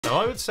Now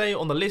I would say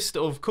on the list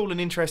of cool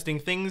and interesting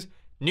things,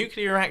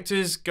 nuclear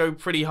reactors go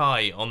pretty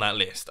high on that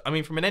list. I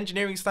mean, from an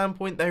engineering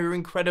standpoint, they were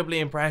incredibly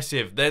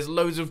impressive. There's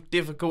loads of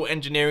difficult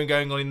engineering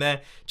going on in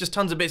there, just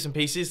tons of bits and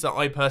pieces that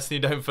I personally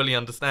don't fully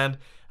understand.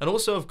 And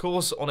also, of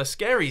course, on a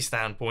scary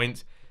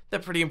standpoint, they're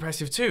pretty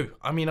impressive too.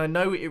 I mean, I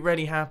know it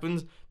rarely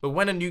happens, but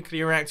when a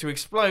nuclear reactor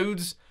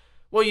explodes,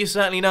 well, you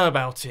certainly know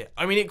about it.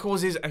 I mean, it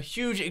causes a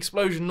huge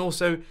explosion and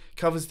also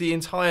covers the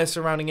entire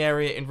surrounding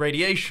area in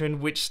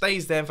radiation, which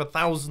stays there for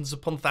thousands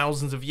upon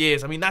thousands of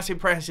years. I mean, that's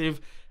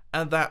impressive,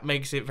 and that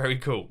makes it very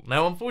cool.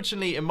 Now,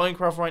 unfortunately, in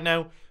Minecraft right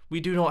now,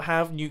 we do not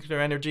have nuclear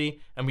energy,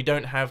 and we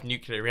don't have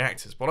nuclear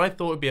reactors, but I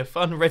thought it would be a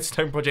fun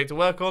redstone project to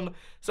work on,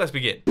 so let's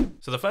begin.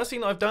 So the first thing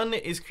that I've done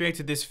is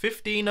created this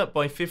 15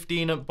 by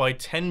 15 by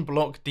 10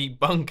 block deep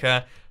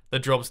bunker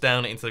that drops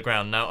down into the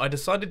ground. Now, I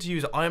decided to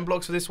use iron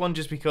blocks for this one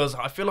just because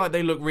I feel like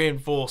they look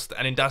reinforced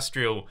and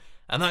industrial.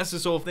 And that's the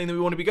sort of thing that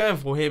we want to be going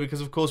for here because,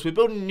 of course, we're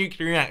building a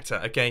nuclear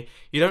reactor, okay?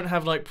 You don't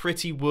have, like,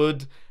 pretty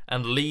wood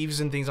and leaves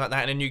and things like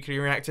that in a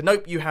nuclear reactor.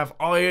 Nope, you have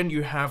iron,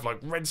 you have, like,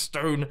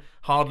 redstone,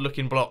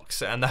 hard-looking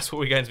blocks, and that's what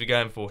we're going to be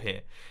going for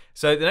here.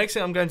 So the next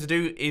thing I'm going to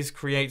do is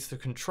create the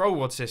control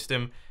rod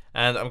system,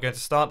 and I'm going to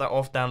start that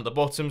off down at the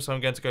bottom. So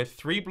I'm going to go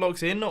 3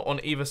 blocks in on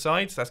either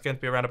side, so that's going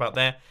to be around about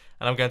there.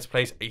 And I'm going to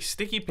place a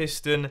sticky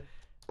piston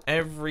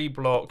every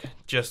block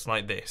just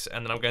like this,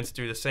 and then I'm going to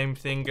do the same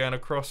thing going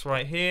across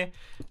right here,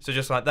 so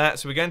just like that.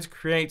 So we're going to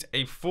create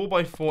a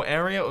 4x4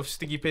 area of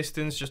sticky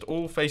pistons just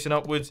all facing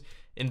upwards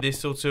in this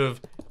sort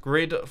of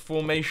grid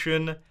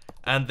formation,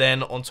 and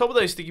then on top of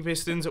those sticky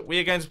pistons we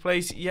are going to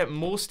place yet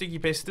more sticky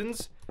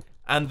pistons,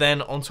 and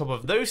then on top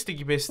of those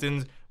sticky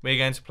pistons we're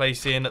going to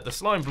place in the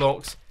slime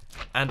blocks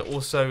and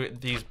also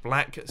these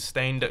black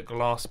stained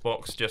glass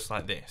blocks just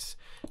like this.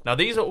 Now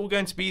these are all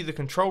going to be the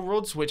control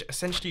rods which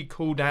essentially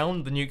cool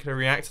down the nuclear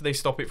reactor. They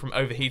stop it from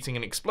overheating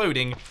and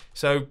exploding,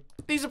 so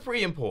these are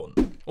pretty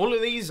important. All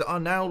of these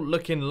are now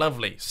looking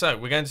lovely. So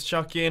we're going to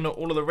chuck in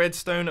all of the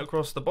redstone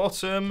across the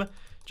bottom,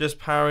 just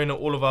powering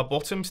all of our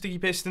bottom sticky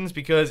pistons,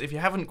 because if you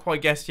haven't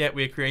quite guessed yet,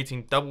 we're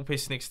creating double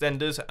piston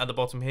extenders at the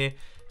bottom here.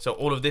 So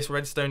all of this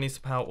redstone needs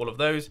to power all of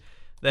those.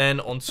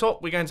 Then on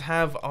top, we're going to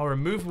have our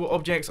removable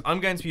objects. I'm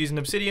going to be using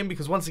obsidian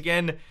because once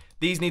again,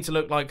 these need to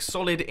look like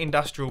solid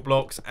industrial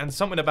blocks, and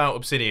something about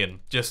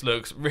obsidian just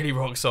looks really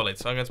rock solid.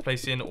 So I'm going to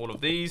place in all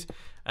of these,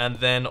 and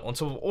then on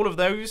top of all of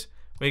those,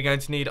 we're going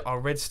to need our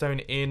redstone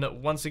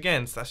in once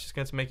again. So that's just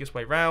going to make its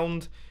way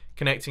round,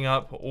 connecting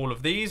up all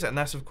of these, and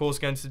that's of course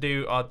going to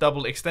do our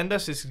double extender.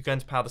 So this is going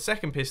to power the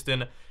second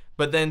piston,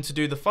 but then to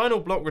do the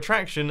final block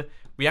retraction,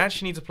 we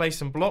actually need to place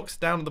some blocks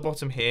down at the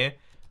bottom here,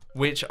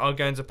 which are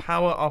going to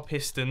power our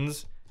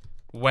pistons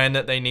when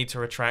they need to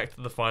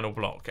retract the final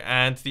block.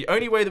 And the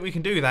only way that we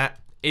can do that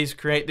is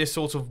create this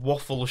sort of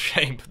waffle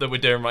shape that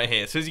we're doing right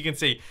here. So as you can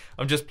see,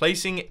 I'm just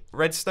placing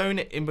redstone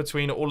in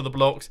between all of the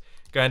blocks,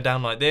 going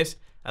down like this,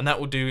 and that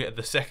will do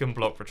the second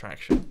block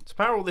retraction. To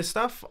power all this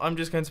stuff, I'm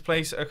just going to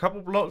place a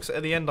couple blocks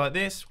at the end like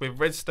this, with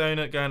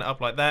redstone going up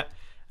like that,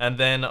 and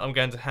then I'm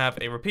going to have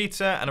a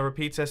repeater and a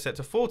repeater set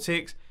to 4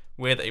 ticks,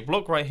 with a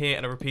block right here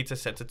and a repeater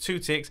set to 2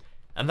 ticks.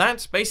 And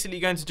that's basically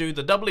going to do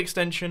the double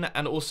extension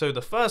and also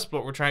the first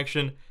block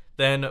retraction.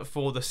 Then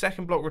for the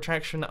second block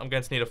retraction, I'm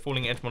going to need a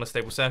falling edge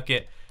monostable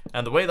circuit.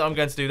 And the way that I'm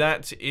going to do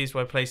that is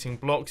by placing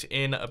blocks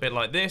in a bit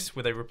like this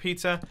with a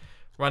repeater,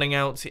 running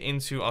out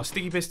into our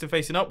sticky piston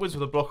facing upwards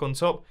with a block on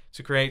top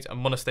to create a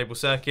monostable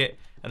circuit.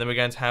 And then we're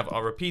going to have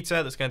our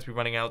repeater that's going to be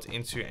running out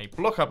into a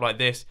block up like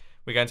this.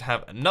 We're going to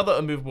have another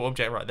immovable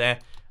object right there,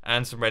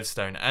 and some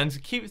redstone. And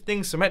to keep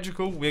things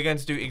symmetrical, we're going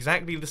to do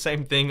exactly the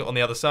same thing on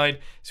the other side.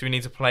 So we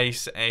need to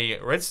place a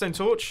redstone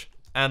torch,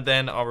 and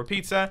then our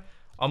repeater,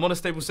 our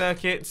monostable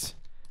circuit,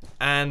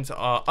 and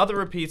our other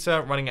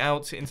repeater running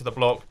out into the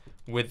block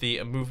with the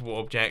immovable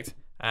object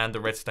and the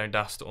redstone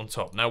dust on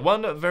top. Now,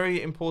 one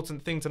very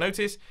important thing to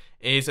notice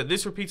is that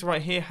this repeater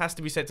right here has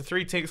to be set to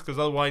 3 ticks, because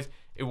otherwise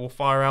it will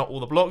fire out all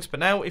the blocks. But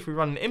now if we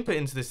run an input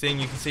into this thing,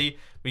 you can see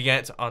we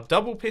get our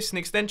double piston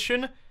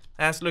extension.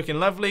 That's looking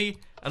lovely,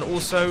 and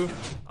also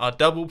our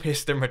double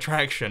piston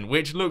retraction,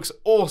 which looks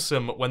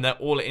awesome when they're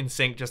all in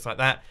sync just like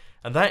that.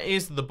 And that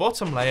is the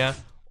bottom layer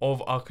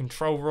of our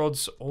control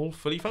rods, all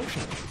fully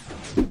functional.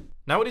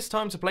 Now it is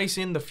time to place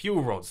in the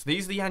fuel rods.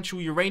 These are the actual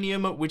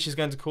uranium which is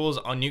going to cause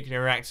our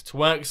nuclear reactor to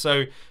work.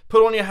 So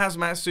put on your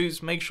hazmat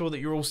suits, make sure that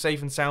you're all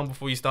safe and sound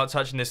before you start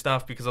touching this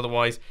stuff, because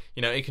otherwise,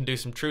 you know, it can do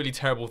some truly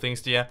terrible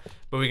things to you.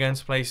 But we're going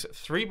to place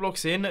 3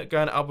 blocks in,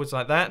 going upwards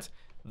like that.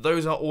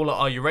 Those are all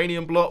our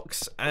uranium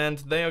blocks, and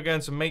they are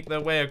going to make their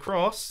way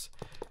across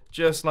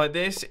just like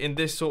this in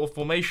this sort of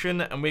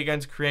formation, and we're going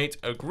to create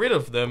a grid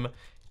of them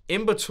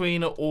in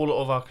between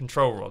all of our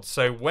control rods.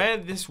 So where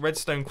this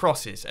redstone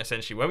crosses,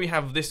 essentially, where we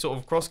have this sort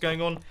of cross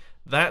going on,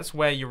 that's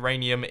where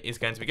uranium is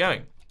going to be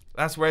going.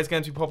 That's where it's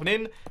going to be popping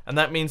in, and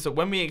that means that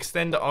when we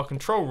extend our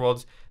control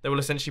rods, they will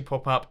essentially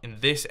pop up in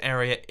this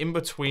area in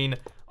between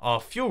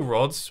our fuel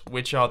rods,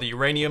 which are the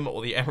uranium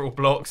or the emerald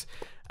blocks,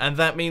 and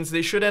that means that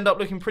it should end up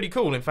looking pretty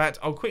cool. In fact,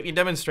 I'll quickly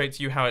demonstrate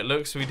to you how it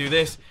looks. So we do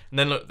this, and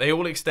then look, they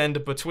all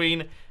extend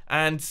between,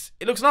 and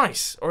it looks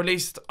nice, or at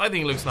least I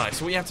think it looks nice.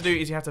 So what you have to do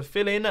is you have to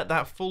fill in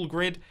that full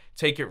grid,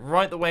 take it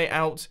right the way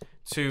out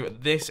to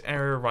this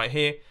area right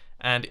here,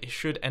 and it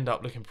should end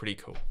up looking pretty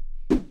cool.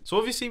 So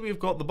obviously we've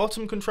got the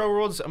bottom control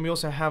rods, and we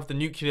also have the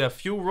nuclear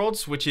fuel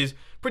rods, which is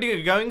pretty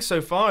good going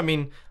so far. I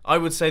mean, I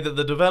would say that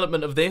the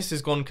development of this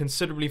has gone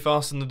considerably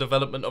faster than the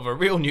development of a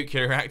real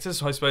nuclear reactor,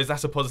 so I suppose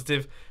that's a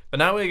positive. But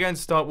now we're going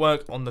to start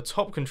work on the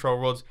top control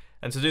rods,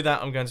 and to do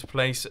that I'm going to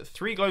place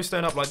 3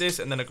 glowstone up like this,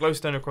 and then a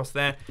glowstone across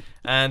there,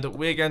 and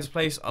we're going to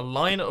place a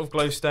line of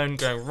glowstone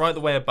going right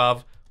the way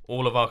above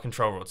all of our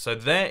control rods. So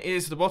there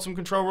is the bottom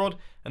control rod,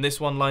 and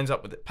this one lines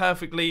up with it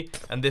perfectly,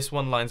 and this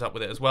one lines up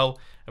with it as well.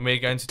 And we're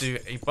going to do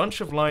a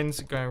bunch of lines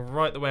going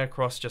right the way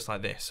across just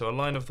like this. So a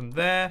line of them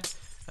there,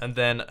 and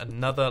then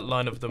another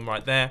line of them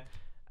right there,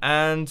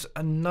 and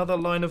another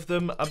line of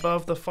them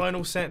above the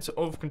final set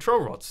of control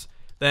rods.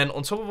 Then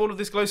on top of all of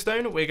this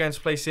glowstone, we're going to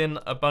place in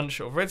a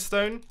bunch of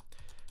redstone,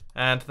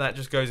 and that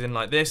just goes in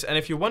like this. And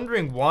if you're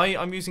wondering why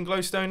I'm using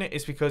glowstone,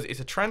 it's because it's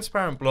a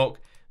transparent block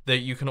that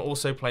you can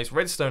also place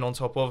redstone on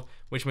top of,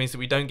 which means that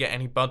we don't get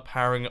any bud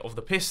powering of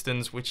the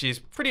pistons, which is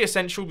pretty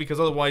essential because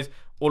otherwise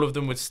all of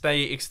them would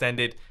stay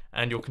extended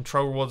and your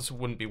control rods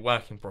wouldn't be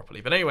working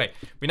properly. But anyway,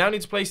 we now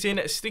need to place in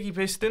sticky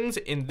pistons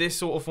in this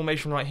sort of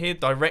formation right here,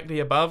 directly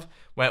above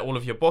where all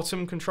of your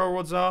bottom control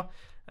rods are,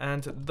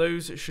 and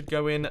those should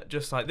go in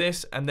just like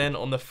this. And then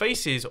on the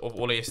faces of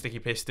all of your sticky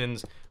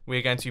pistons,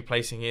 we're going to be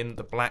placing in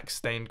the black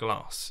stained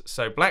glass.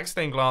 So black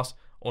stained glass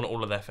on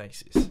all of their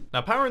faces.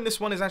 Now powering this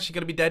one is actually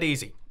going to be dead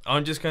easy.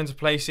 I'm just going to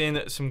place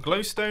in some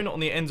glowstone on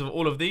the ends of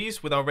all of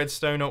these with our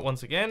redstone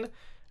once again,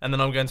 and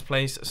then I'm going to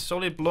place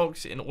solid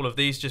blocks in all of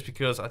these just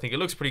because I think it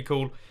looks pretty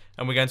cool.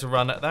 And we're going to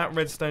run that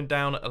redstone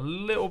down a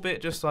little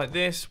bit just like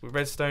this with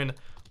redstone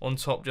on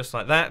top just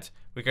like that.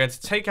 We're going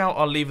to take out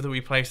our lever that we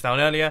placed down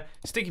earlier,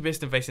 sticky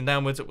piston facing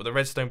downwards with a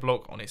redstone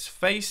block on its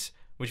face,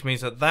 which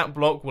means that that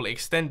block will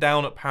extend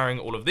down, powering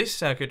all of this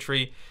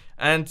circuitry.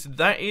 And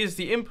that is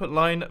the input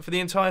line for the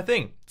entire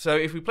thing. So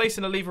if we place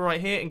in a lever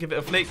right here and give it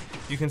a flick,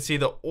 you can see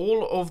that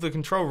all of the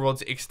control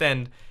rods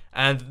extend,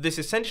 and this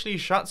essentially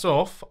shuts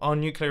off our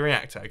nuclear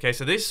reactor. Okay,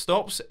 so this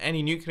stops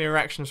any nuclear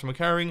reactions from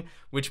occurring,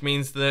 which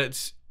means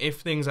that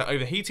if things are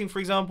overheating, for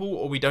example,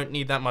 or we don't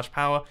need that much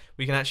power,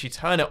 we can actually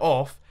turn it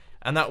off,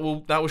 and that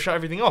will shut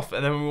everything off.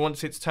 And then when we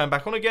want it to turn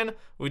back on again, what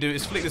we do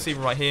is flick this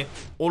lever right here,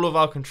 all of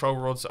our control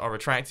rods are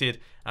retracted,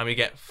 and we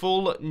get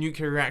full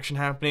nuclear reaction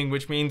happening,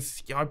 which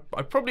means I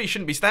probably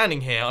shouldn't be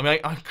standing here. I mean,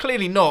 I'm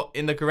clearly not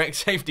in the correct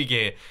safety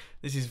gear.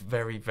 This is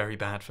very, very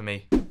bad for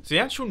me. So the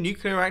actual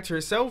nuclear reactor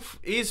itself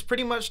is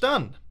pretty much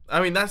done.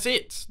 I mean, that's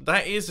it.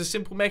 That is the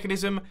simple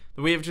mechanism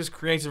that we have just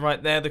created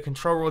right there. The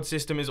control rod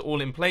system is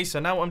all in place. So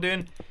now what I'm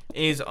doing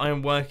is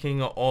I'm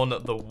working on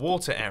the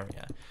water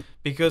area.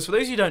 Because for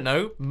those who don't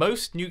know,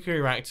 most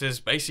nuclear reactors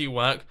basically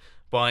work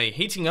by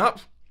heating up,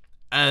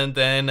 and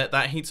then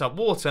that heats up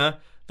water.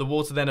 The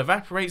water then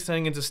evaporates,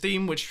 turning into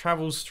steam, which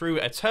travels through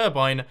a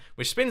turbine,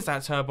 which spins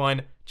that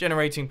turbine,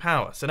 generating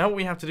power. So now what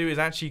we have to do is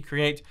actually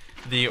create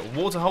the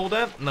water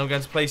holder, and I'm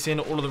going to place in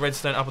all of the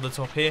redstone up at the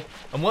top here.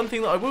 And one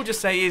thing that I will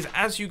just say is,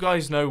 as you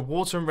guys know,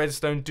 water and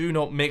redstone do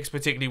not mix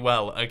particularly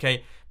well,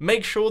 okay?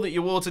 Make sure that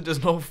your water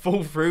does not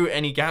fall through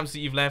any gaps that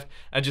you've left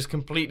and just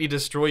completely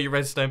destroy your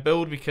redstone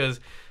build, because,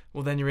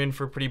 well, then you're in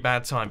for a pretty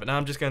bad time. But now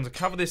I'm just going to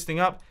cover this thing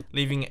up,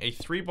 leaving a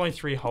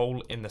 3x3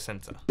 hole in the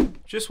center.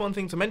 Just one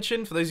thing to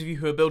mention, for those of you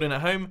who are building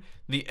at home,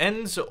 the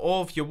ends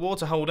of your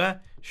water holder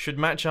should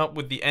match up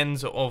with the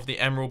ends of the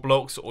emerald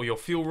blocks or your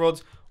fuel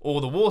rods,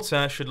 or the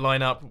water should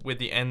line up with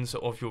the ends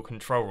of your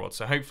control rods.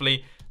 So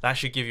hopefully that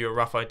should give you a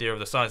rough idea of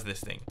the size of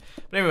this thing.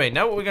 But anyway,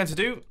 now what we're going to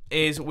do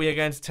is we are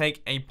going to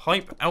take a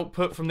pipe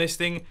output from this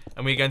thing,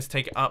 and we're going to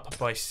take it up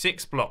by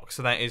 6 blocks.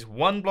 So that is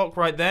 1 block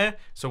right there.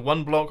 So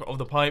 1 block of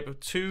the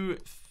pipe, 2,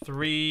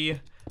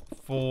 3,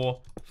 4,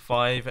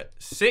 5,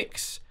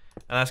 6.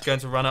 And that's going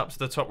to run up to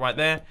the top right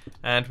there,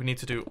 and we need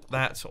to do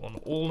that on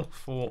all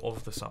 4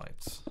 of the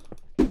sides.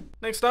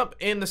 Next up,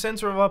 in the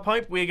center of our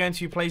pipe, we're going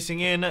to be placing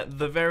in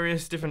the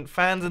various different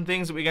fans and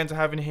things that we're going to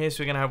have in here.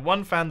 So we're going to have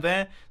 1 fan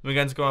there, we're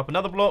going to go up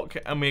another block,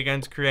 and we're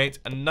going to create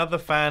another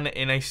fan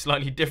in a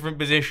slightly different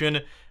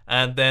position,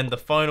 and then the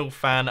final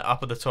fan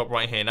up at the top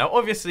right here. Now,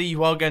 obviously,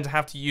 you are going to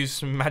have to use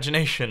some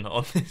imagination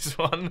on this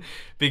one,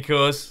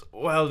 because,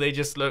 well, they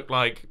just look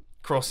like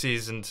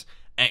crosses and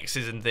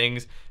X's and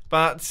things.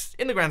 But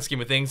in the grand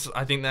scheme of things,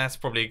 I think that's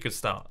probably a good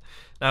start.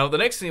 Now, the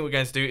next thing we're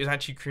going to do is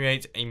actually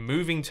create a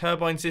moving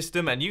turbine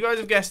system. And you guys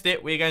have guessed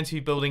it, we're going to be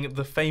building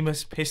the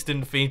famous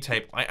piston feed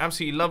tape. I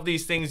absolutely love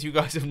these things. You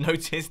guys have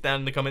noticed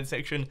down in the comment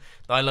section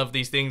that I love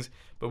these things.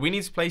 But we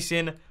need to place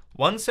in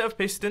 1 set of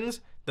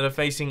pistons that are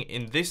facing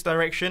in this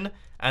direction.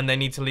 And they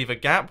need to leave a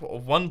gap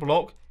of 1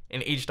 block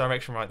in each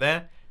direction right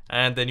there.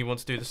 And then you want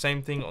to do the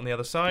same thing on the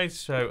other side.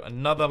 So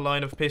another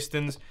line of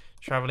pistons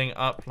traveling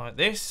up like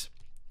this.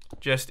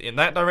 Just in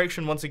that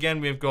direction. Once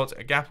again, we've got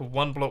a gap of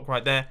 1 block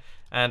right there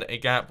and a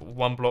gap of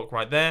 1 block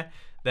right there.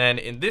 Then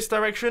in this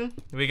direction,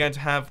 we're going to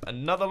have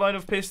another line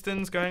of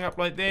pistons going up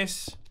like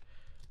this.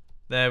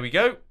 There we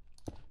go.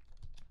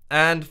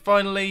 And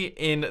finally,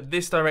 in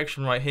this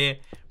direction right here,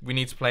 we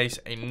need to place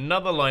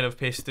another line of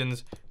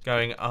pistons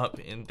going up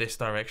in this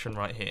direction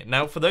right here.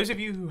 Now, for those of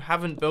you who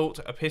haven't built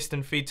a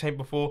piston feed tape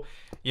before,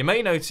 you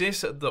may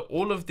notice that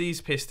all of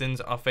these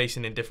pistons are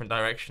facing in different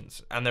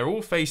directions. And they're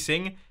all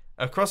facing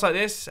across like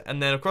this,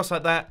 and then across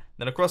like that,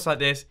 then across like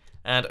this,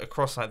 and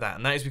across like that.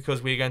 And that is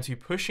because we're going to be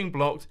pushing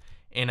blocks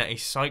in a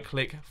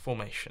cyclic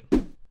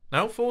formation.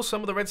 Now for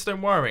some of the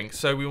redstone wiring.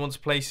 So we want to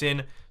place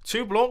in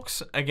 2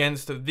 blocks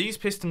against these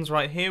pistons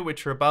right here,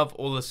 which are above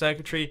all the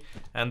circuitry,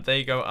 and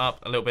they go up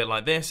a little bit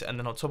like this. And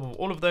then on top of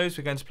all of those,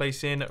 we're going to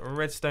place in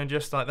redstone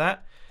just like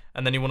that.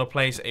 And then you want to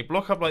place a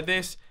block up like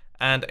this,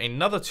 and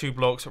another 2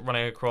 blocks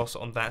running across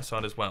on that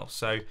side as well.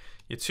 So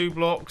your 2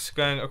 blocks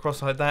going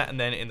across like that, and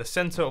then in the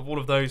center of all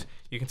of those,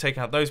 you can take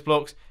out those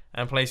blocks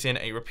and place in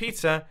a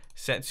repeater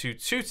set to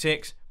 2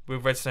 ticks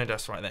with redstone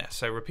dust right there.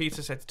 So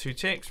repeater set to 2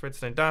 ticks,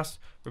 redstone dust,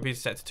 repeater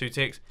set to 2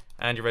 ticks,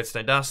 and your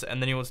redstone dust.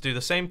 And then you want to do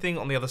the same thing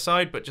on the other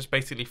side, but just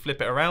basically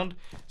flip it around.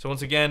 So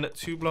once again,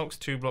 2 blocks,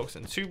 2 blocks,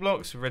 and 2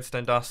 blocks with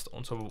redstone dust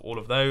on top of all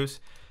of those.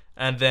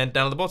 And then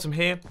down at the bottom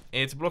here,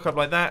 it's a block up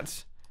like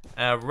that,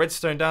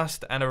 redstone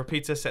dust, and a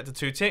repeater set to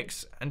 2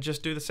 ticks, and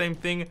just do the same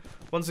thing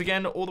once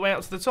again all the way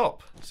out to the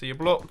top. So your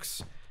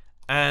blocks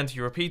and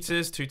your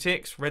repeaters, 2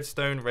 ticks,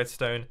 redstone,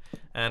 redstone,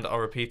 and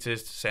our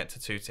repeaters set to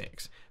 2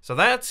 ticks. So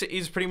that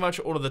is pretty much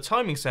all of the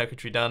timing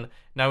circuitry done.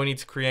 Now we need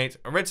to create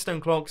a redstone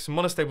clock, some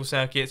monostable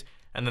circuits,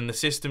 and then the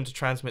system to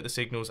transmit the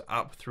signals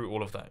up through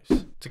all of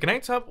those. To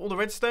connect up all the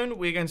redstone,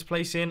 we're going to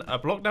place in a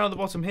block down at the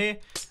bottom here,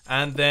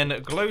 and then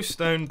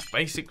glowstone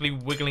basically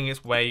wiggling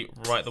its way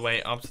right the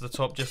way up to the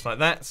top just like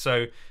that.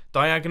 So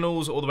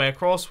diagonals all the way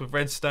across with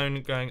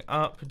redstone going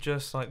up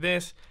just like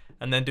this,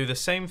 and then do the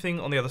same thing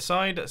on the other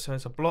side. So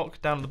it's a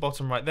block down at the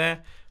bottom right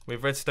there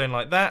with redstone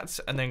like that,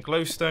 and then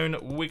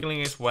glowstone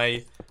wiggling its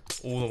way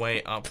all the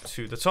way up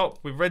to the top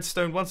with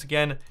redstone once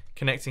again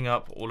connecting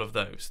up all of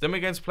those. Then we're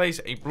going to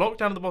place a block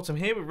down at the bottom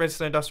here with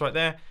redstone dust right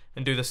there,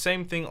 and do the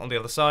same thing on the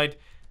other side.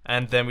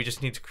 And then we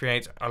just need to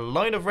create a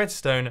line of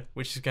redstone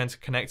which is going to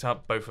connect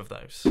up both of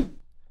those.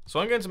 So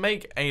I'm going to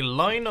make a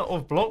line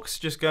of blocks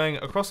just going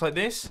across like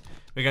this.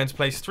 We're going to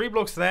place 3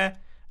 blocks there,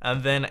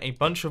 and then a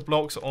bunch of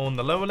blocks on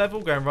the lower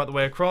level going right the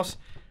way across,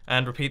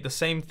 and repeat the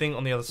same thing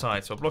on the other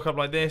side. So a block up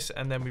like this,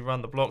 and then we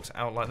run the blocks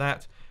out like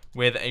that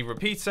with a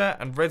repeater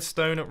and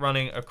redstone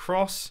running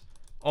across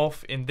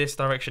off in this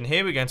direction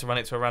here. We're going to run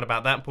it to around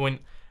about that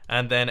point,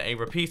 and then a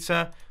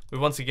repeater with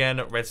once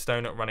again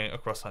redstone running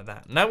across like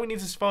that. Now we need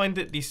to find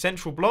the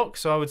central block.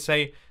 So I would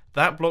say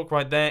that block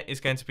right there is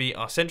going to be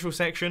our central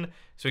section.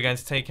 So we're going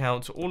to take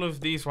out all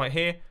of these right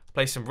here,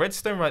 place some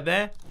redstone right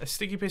there, a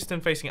sticky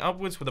piston facing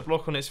upwards with a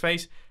block on its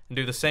face, and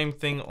do the same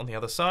thing on the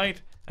other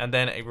side. And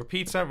then a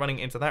repeater running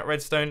into that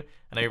redstone,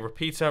 and a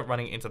repeater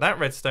running into that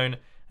redstone.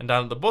 And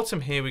down at the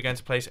bottom here, we're going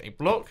to place a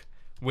block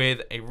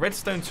with a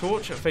redstone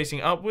torch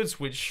facing upwards,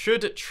 which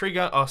should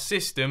trigger our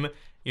system.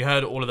 You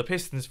heard all of the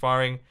pistons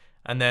firing.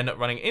 And then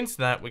running into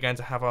that, we're going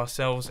to have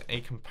ourselves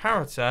a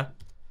comparator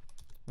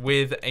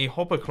with a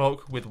hopper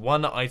clock with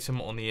 1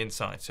 item on the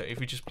inside. So if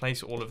we just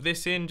place all of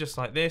this in just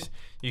like this,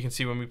 you can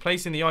see when we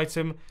place in the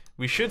item,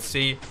 we should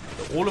see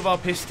that all of our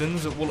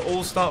pistons will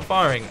all start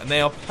firing, and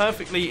they are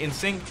perfectly in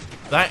sync.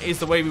 That is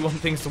the way we want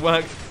things to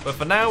work. But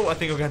for now, I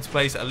think I'm going to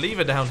place a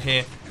lever down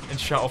here and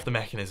shut off the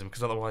mechanism,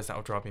 because otherwise that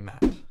will drive me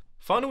mad.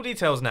 Final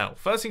details now.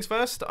 First things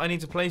first, I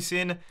need to place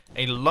in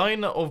a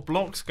line of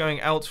blocks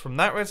going out from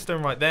that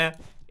redstone right there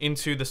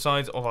into the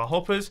sides of our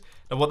hoppers.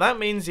 Now what that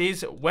means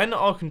is when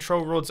our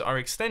control rods are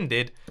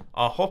extended,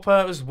 our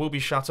hoppers will be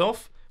shut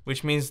off,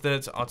 which means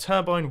that our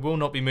turbine will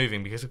not be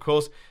moving, because of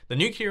course the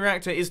nuclear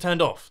reactor is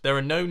turned off. There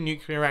are no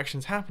nuclear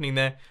reactions happening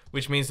there,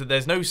 which means that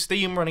there's no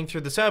steam running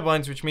through the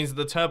turbines, which means that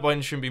the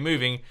turbines shouldn't be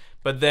moving.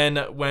 But then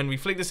when we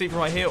flick this lever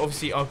right here,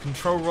 obviously our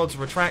control rods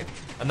retract,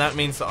 and that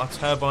means that our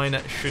turbine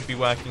should be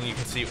working. You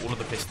can see all of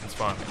the pistons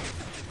firing.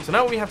 So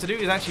now what we have to do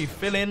is actually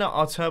fill in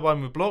our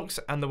turbine with blocks,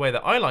 and the way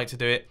that I like to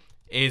do it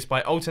is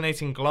by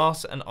alternating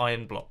glass and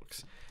iron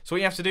blocks. So what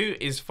you have to do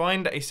is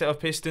find a set of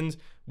pistons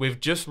with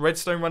just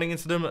redstone running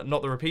into them,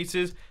 not the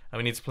repeaters, and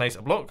we need to place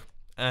a block,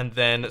 and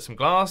then some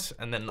glass,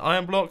 and then an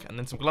iron block, and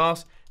then some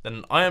glass, then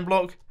an iron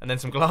block, and then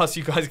some glass.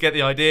 You guys get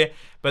the idea.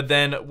 But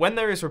then when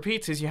there is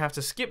repeaters, you have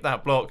to skip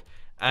that block,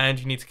 and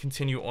you need to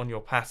continue on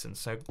your pattern.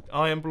 So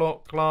iron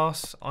block,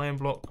 glass, iron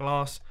block,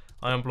 glass,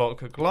 iron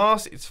block,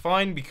 glass. It's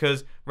fine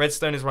because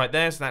redstone is right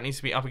there, so that needs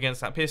to be up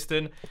against that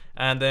piston.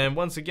 And then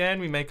once again,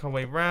 we make our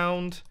way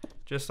round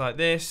just like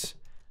this.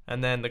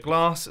 And then the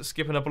glass,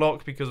 skipping a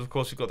block because of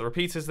course we've got the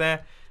repeaters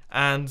there.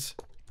 And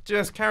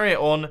just carry it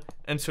on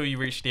until you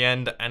reach the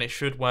end, and it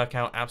should work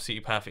out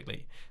absolutely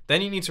perfectly.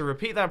 Then you need to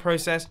repeat that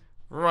process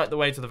right the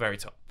way to the very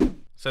top.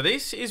 So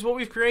this is what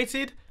we've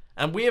created.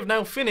 And we have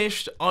now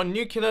finished our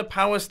nuclear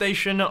power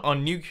station, our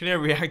nuclear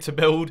reactor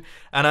build,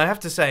 and I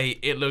have to say,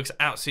 it looks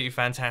absolutely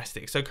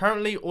fantastic. So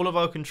currently, all of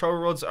our control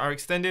rods are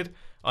extended,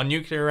 our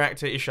nuclear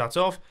reactor is shut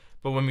off,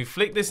 But when we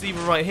flick this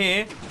lever right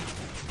here,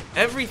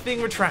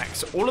 everything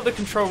retracts. All of the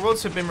control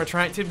rods have been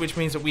retracted, which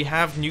means that we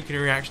have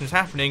nuclear reactions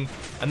happening,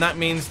 and that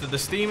means that the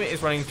steam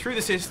is running through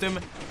the system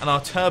and our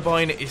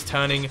turbine is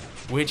turning,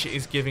 which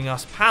is giving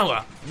us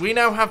power. We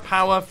now have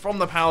power from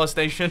the power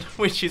station,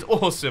 which is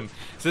awesome.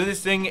 So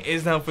this thing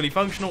is now fully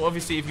functional.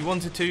 Obviously, if you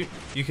wanted to,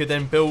 you could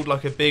then build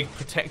like a big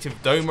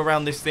protective dome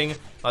around this thing,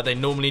 like they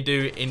normally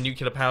do in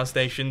nuclear power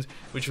stations,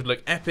 which would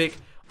look epic.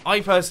 I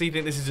personally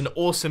think this is an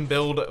awesome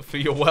build for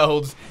your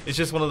worlds. It's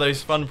just one of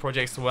those fun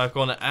projects to work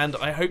on, and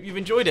I hope you've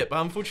enjoyed it.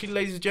 But unfortunately,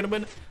 ladies and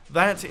gentlemen,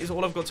 that is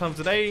all I've got time for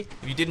today.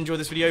 If you did enjoy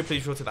this video,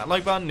 please sure to hit that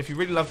like button. If you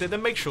really loved it,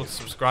 then make sure to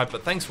subscribe.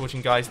 But thanks for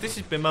watching, guys. This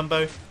has been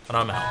Mumbo, and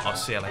I'm out. I'll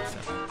see you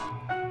later.